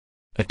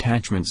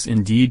Attachments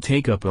indeed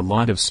take up a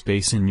lot of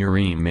space in your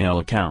email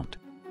account.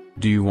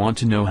 Do you want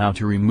to know how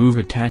to remove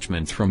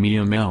attachments from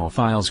EML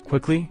files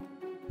quickly?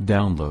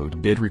 Download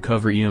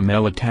BitRecover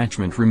EML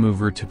Attachment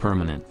Remover to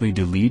permanently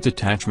delete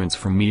attachments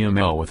from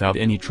EML without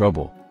any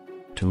trouble.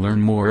 To learn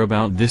more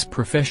about this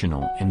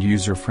professional and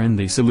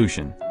user-friendly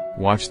solution,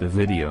 watch the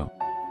video.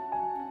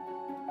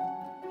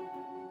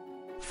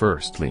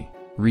 Firstly,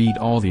 read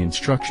all the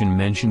instruction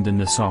mentioned in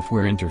the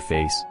software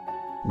interface.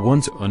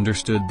 Once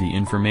understood the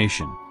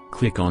information,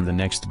 click on the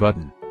Next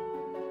button.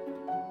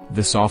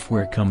 The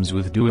software comes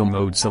with dual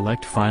mode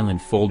Select File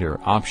and Folder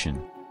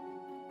option.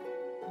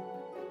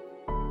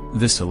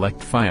 The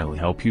Select File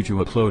help you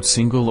to upload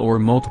single or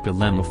multiple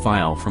EML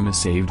file from a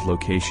saved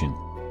location.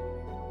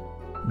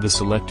 The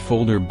Select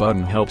Folder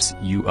button helps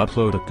you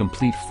upload a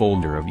complete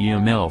folder of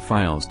EML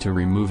files to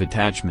remove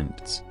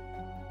attachments.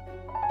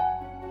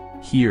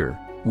 Here,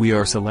 we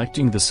are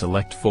selecting the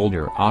Select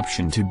Folder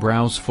option to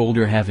browse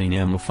folder having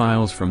EML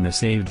files from the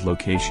saved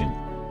location.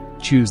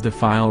 Choose the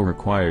file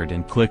required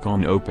and click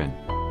on Open.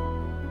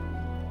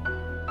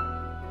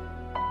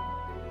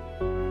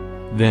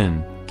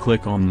 Then,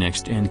 click on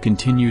Next and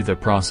continue the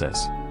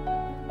process.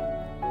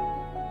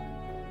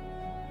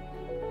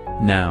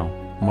 Now,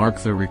 mark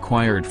the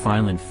required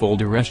file and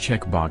folder as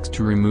checkbox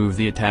to remove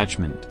the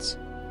attachments.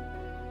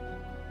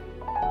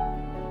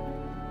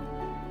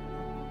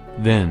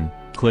 Then,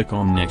 click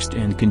on Next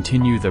and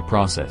continue the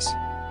process.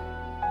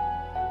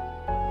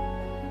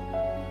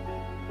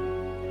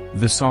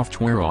 The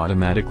software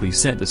automatically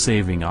set the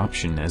saving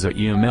option as a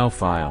EML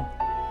file.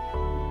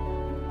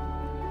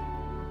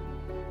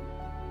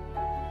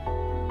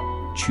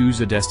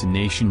 Choose a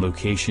destination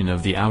location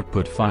of the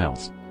output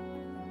files.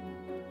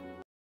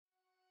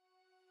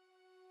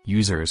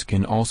 Users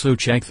can also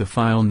check the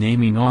file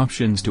naming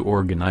options to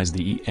organize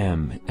the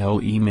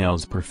EML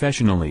emails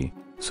professionally,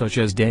 such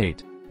as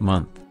date,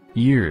 month,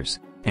 years,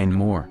 and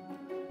more.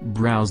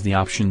 Browse the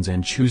options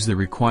and choose the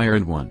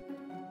required one.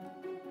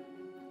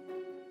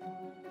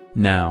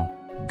 Now,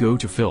 go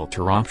to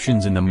Filter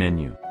options in the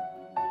menu.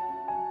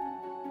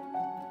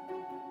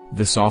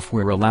 The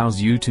software allows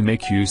you to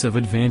make use of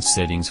advanced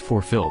settings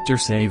for filter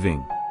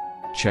saving.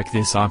 Check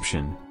this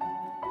option.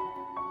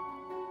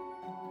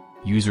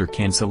 User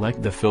can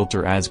select the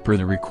filter as per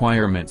the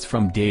requirements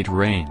from date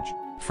range,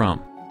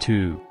 from,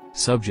 to,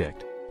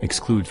 subject,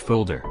 exclude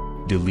folder,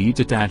 delete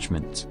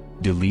attachments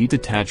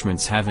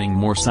having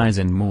more size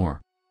and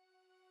more.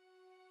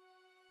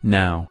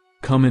 Now,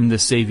 come in the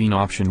saving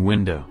option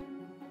window.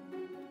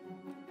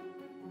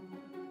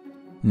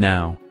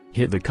 Now,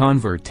 hit the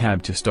Convert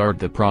tab to start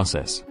the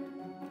process.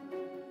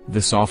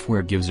 The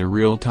software gives a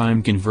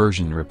real-time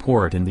conversion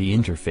report in the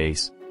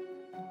interface.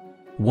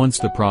 Once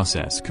the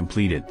process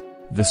completed,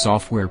 the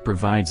software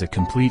provides a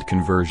complete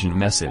conversion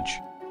message.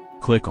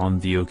 Click on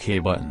the OK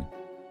button.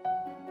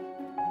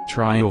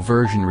 Trial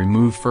version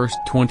remove first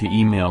 20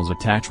 emails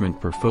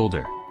attachment per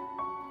folder.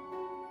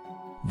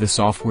 The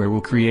software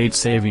will create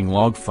saving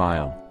log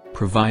file,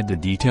 provide the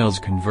details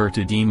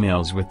converted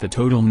emails with the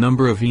total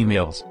number of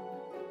emails.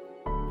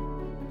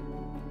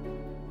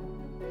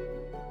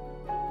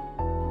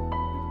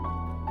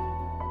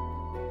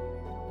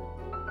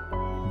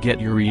 Get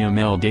your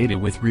EML data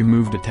with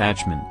removed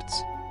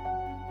attachments.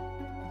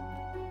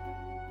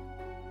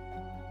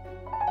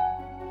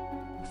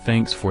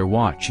 Thanks for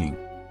watching.